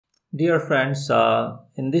Dear friends,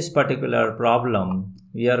 in this particular problem,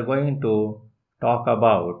 we are going to talk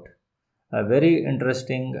about a very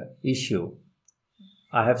interesting issue.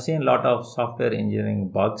 I have seen a lot of software engineering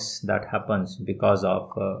bugs that happens because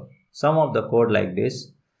of some of the code like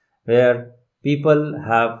this, where people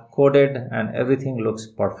have coded and everything looks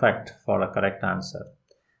perfect for a correct answer.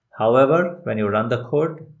 However, when you run the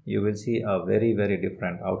code, you will see a very, very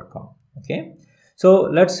different outcome. Okay. So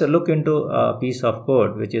let's look into a piece of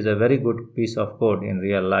code, which is a very good piece of code in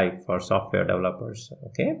real life for software developers.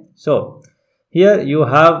 Okay. So here you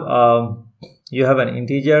have an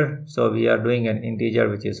integer. So we are doing an integer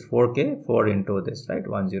which is 4k, 4 into this, right?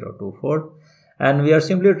 1024. And we are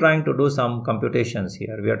simply trying to do some computations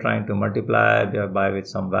here. We are trying to multiply by with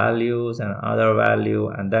some values and other value,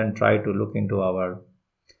 and then try to look into our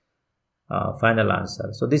final answer.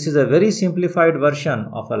 So this is a very simplified version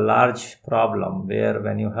of a large problem, where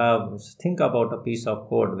when you have, think about a piece of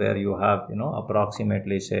code where you have,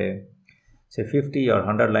 approximately say 50 or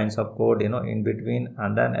 100 lines of code, in between,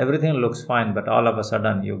 and then everything looks fine, but all of a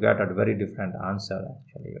sudden you get a very different answer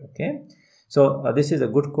actually. Okay. So this is a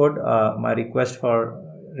good code. My request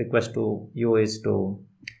to you is to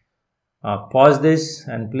pause this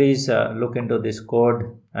and please look into this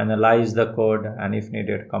code, analyze the code, and if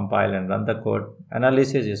needed, compile and run the code.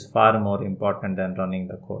 Analysis is far more important than running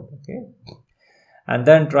the code. Okay. And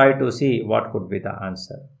then try to see what could be the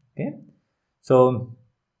answer. Okay. So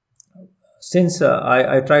since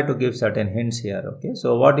I try to give certain hints here. Okay.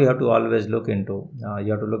 So what you have to always look into,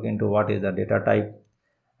 you have to look into what is the data type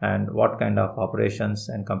and what kind of operations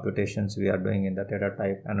and computations we are doing in the data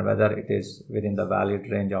type, and whether it is within the valid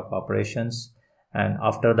range of operations. And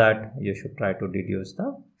after that, you should try to deduce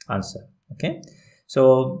the answer. Okay.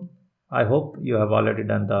 So I hope you have already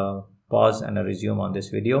done the pause and a resume on this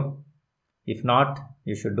video. If not,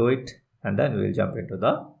 you should do it, and then we will jump into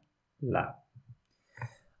the lab.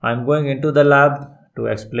 I'm going into the lab to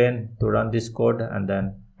run this code and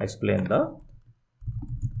then explain the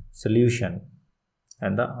solution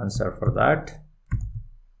and the answer for that.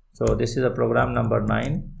 So this is a program number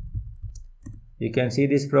 9. You can see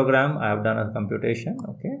this program. I have done a computation.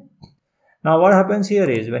 Okay. Now what happens here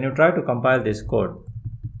is, when you try to compile this code,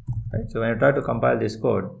 right? So when you try to compile this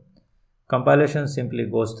code, compilation simply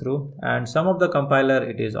goes through, and some of the compiler,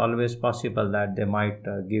 it is always possible that they might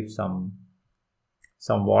give some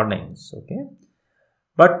warnings. Okay.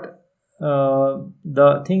 But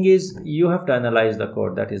the thing is, you have to analyze the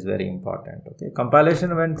code. That is very important. Okay.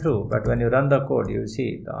 Compilation went through, but when you run the code, you will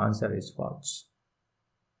see the answer is false,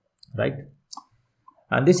 right?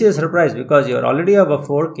 And this is a surprise, because you already have a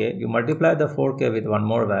 4k. You multiply the 4k with one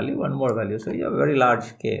more value. So you have a very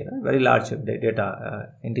large k, right? Very large data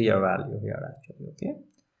integer value here actually. Okay.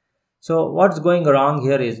 So what's going wrong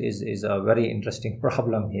here is a very interesting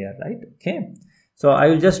problem here, right? Okay. So I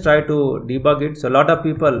will just try to debug it. So a lot of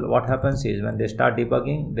people, what happens is, when they start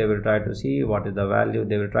debugging, they will try to see what is the value.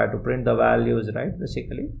 They will try to print the values, right?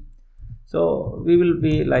 Basically. So we will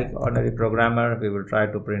be like ordinary programmer. We will try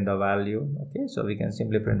to print the value. Okay. So we can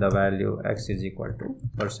simply print the value x is equal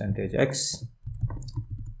to %x,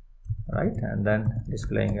 right? And then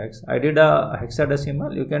displaying x. I did a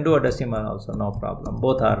hexadecimal. You can do a decimal also, no problem.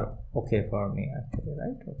 Both are okay for me actually,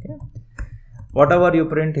 right? Okay. Whatever you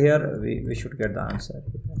print here, we should get the answer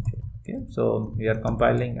here actually. Okay. So we are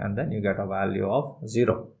compiling, and then you get a value of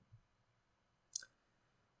 0.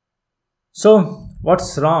 So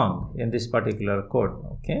what's wrong in this particular code?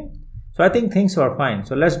 Okay. So I think things were fine.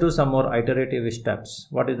 So let's do some more iterative steps.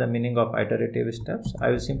 What is the meaning of iterative steps?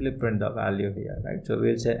 I will simply print the value here, right? So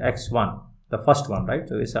we will say x1, the first one, right?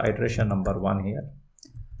 So it's iteration number 1 here,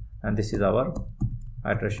 and this is our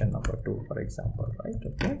iteration number 2, for example, right?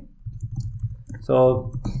 Okay.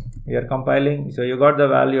 So we are compiling. So you got the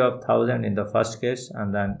value of 1000 in the first case,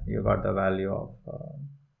 and then you got the value of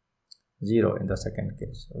 0 in the second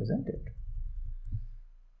case, isn't it?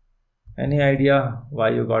 Any idea why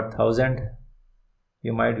you got 1000?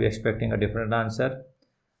 You might be expecting a different answer.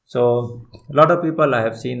 So a lot of people, I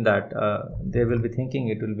have seen that they will be thinking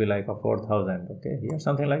it will be like a 4000. Okay, here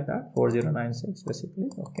something like that, 4096 basically.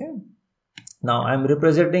 Okay. Now I'm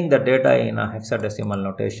representing the data in a hexadecimal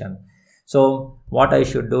notation. So what I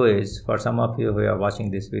should do is, for some of you who are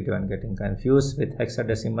watching this video and getting confused with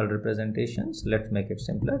hexadecimal representations, let's make it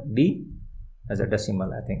simpler. D as a decimal.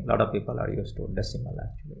 I think a lot of people are used to decimal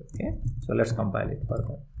actually. Okay. So let's compile it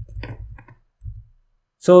further.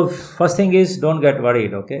 So first thing is, don't get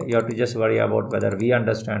worried. Okay. You have to just worry about whether we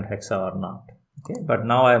understand hexa or not. Okay. But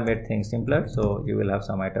now I have made things simpler. So you will have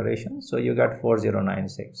some iterations. So you got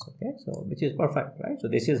 4096. Okay. So which is perfect, right? So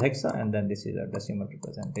this is hexa, and then this is a decimal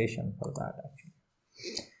representation for that actually.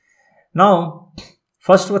 Now,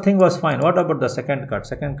 first thing was fine. What about the second cut?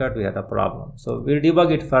 Second cut, we had a problem. So we'll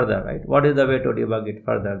debug it further, right? What is the way to debug it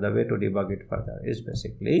further? The way to debug it further is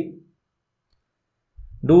basically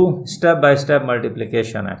do step-by-step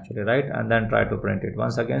multiplication actually, right? And then try to print it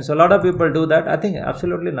once again. So a lot of people do that. I think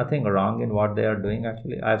absolutely nothing wrong in what they are doing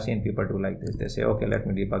actually. I've seen people do like this. They say, okay, let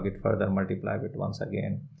me debug it further, multiply it once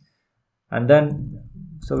again. And then,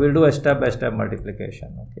 so we'll do a step-by-step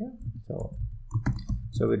multiplication, okay?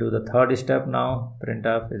 So we do the third step now.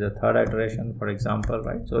 Printf is the third iteration, for example,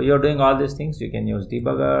 right? So you're doing all these things. You can use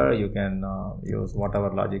debugger, you can use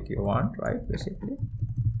whatever logic you want, right? Basically.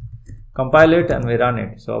 Compile it and we run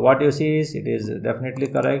it. So what you see is it is definitely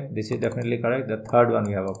correct. This is definitely correct. The third one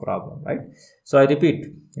we have a problem, right? So I repeat,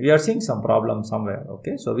 we are seeing some problem somewhere,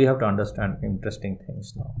 okay? So we have to understand interesting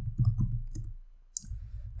things now.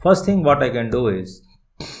 First thing what I can do is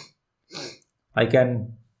I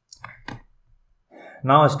can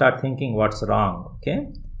now start thinking what's wrong, okay?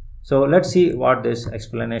 So let's see what this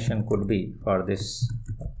explanation could be for this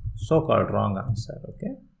so-called wrong answer,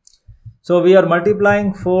 okay? So we are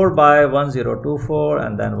multiplying 4 by 1024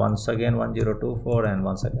 and then once again 1024 and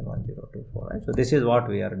once again 1024, right? So this is what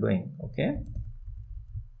we are doing, okay?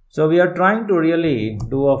 So we are trying to really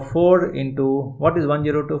do a 4 into, what is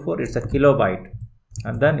 1024? It's a kilobyte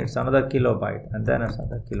and then it's another kilobyte and then it's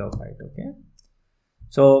another kilobyte, okay?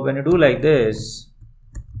 So when you do like this,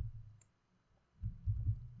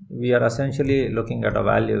 we are essentially looking at a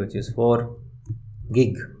value which is 4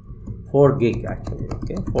 gig actually,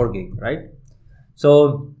 okay, 4 gig, right?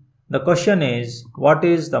 So the question is, what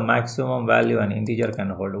is the maximum value an integer can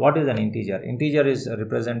hold? What is an integer? Integer is a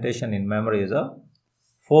representation in memory is a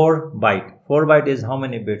 4 byte. 4 byte is how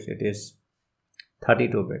many bits? It is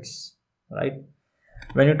 32 bits, right?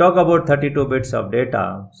 When you talk about 32 bits of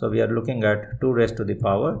data, so we are looking at 2 raised to the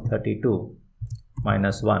power 32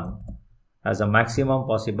 minus 1 as a maximum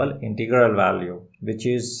possible integral value, which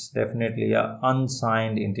is definitely a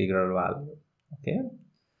unsigned integral value, okay?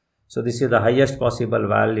 So this is the highest possible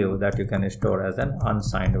value that you can store as an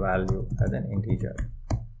unsigned value as an integer.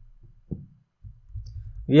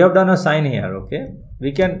 We have done a sign here, okay?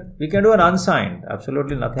 We can do an unsigned,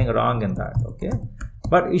 absolutely nothing wrong in that, okay?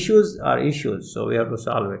 But issues are issues, so we have to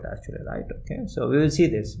solve it actually, right? Okay, so we will see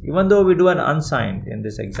this. Even though we do an unsigned in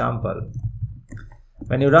this example,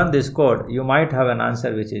 when you run this code, you might have an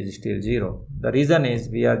answer which is still 0. The reason is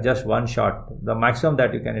we are just one shot. The maximum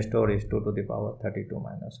that you can store is 2 to the power 32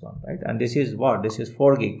 minus 1, right? And this is what? This is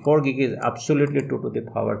 4 gig. 4 gig is absolutely 2 to the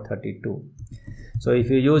power 32. So if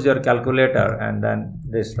you use your calculator and then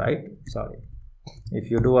this, right? Sorry. If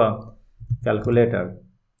you do a calculator,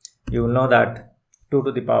 you will know that 2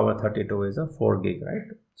 to the power 32 is a 4 gig,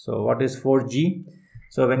 right? So what is 4G?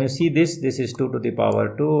 So when you see this, this is 2 to the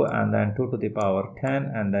power 2 and then 2 to the power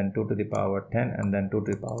 10 and then 2 to the power 10 and then 2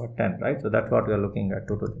 to the power 10, right? So that's what we are looking at,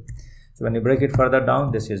 2 to the. So when you break it further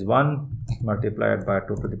down, this is 1 multiplied by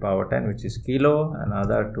 2 to the power 10, which is kilo,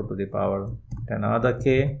 another 2 to the power 10, another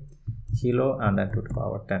k, kilo, and then 2 to the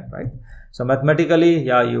power 10, right? So mathematically,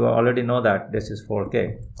 yeah, you already know that this is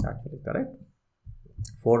 4k, actually, correct?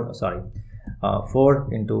 4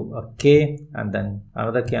 into a k and then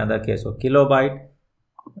another k, so kilobyte.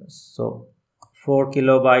 So 4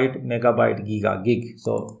 kilobyte, megabyte, gig.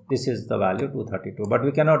 So this is the value 232, but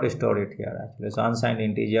we cannot store it here actually. So unsigned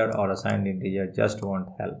integer or assigned integer just won't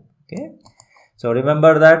help, okay? So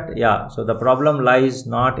remember that, yeah, so the problem lies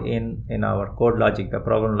not in our code logic, the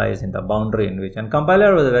problem lies in the boundary in which, and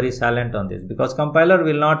compiler was very silent on this because compiler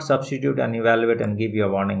will not substitute and evaluate and give you a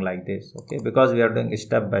warning like this, okay? Because we are doing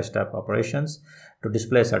step-by-step operations to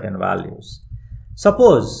display certain values.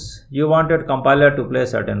 Suppose you wanted compiler to play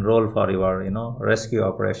certain role for your, rescue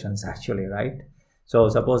operations actually, right? So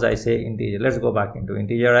suppose I say integer, let's go back into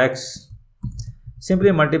integer x,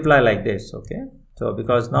 simply multiply like this, okay? So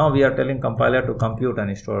because now we are telling compiler to compute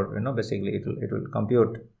and store, basically it will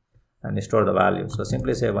compute and store the value. So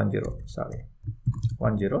simply say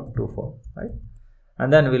 1024, right?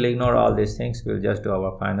 And then we'll ignore all these things. We'll just do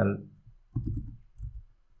our final,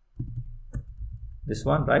 this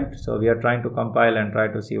one, right? So we are trying to compile and try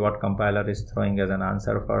to see what compiler is throwing as an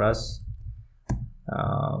answer for us.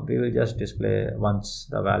 We will just display once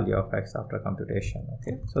the value of x after computation,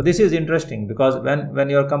 okay? So this is interesting because when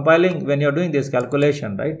you're compiling, when you're doing this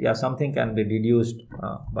calculation, right? Yeah, something can be deduced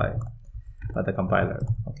by the compiler,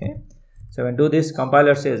 okay? So when do this,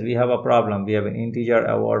 compiler says we have a problem, we have an integer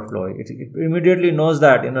overflow. It immediately knows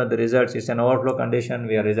that, the results is an overflow condition,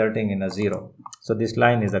 we are resulting in a 0. So this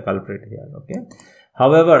line is a culprit here, okay?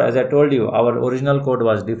 However, as I told you, our original code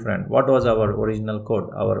was different. What was our original code?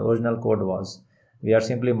 Our original code was We are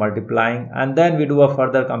simply multiplying, and then we do a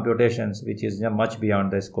further computations, which is much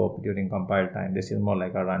beyond the scope during compile time. This is more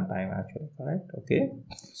like a runtime actually, correct? Okay.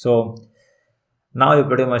 So now you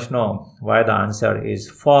pretty much know why the answer is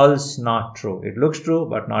false, not true. It looks true,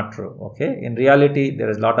 but not true. Okay. In reality,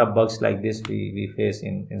 there is a lot of bugs like this we face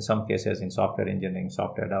in some cases in software engineering,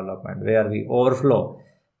 software development, where we overflow.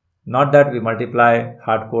 Not that we multiply,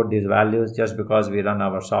 hard code these values just because we run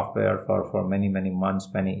our software for many months,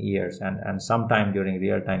 many years, and sometime during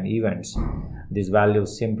real-time events, these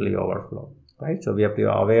values simply overflow, right? So we have to be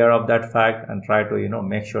aware of that fact and try to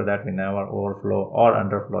make sure that we never overflow or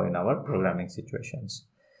underflow in our programming situations.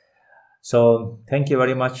 So thank you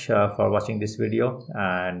very much for watching this video,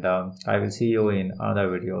 and I will see you in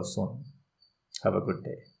another video soon. Have a good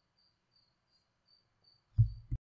day.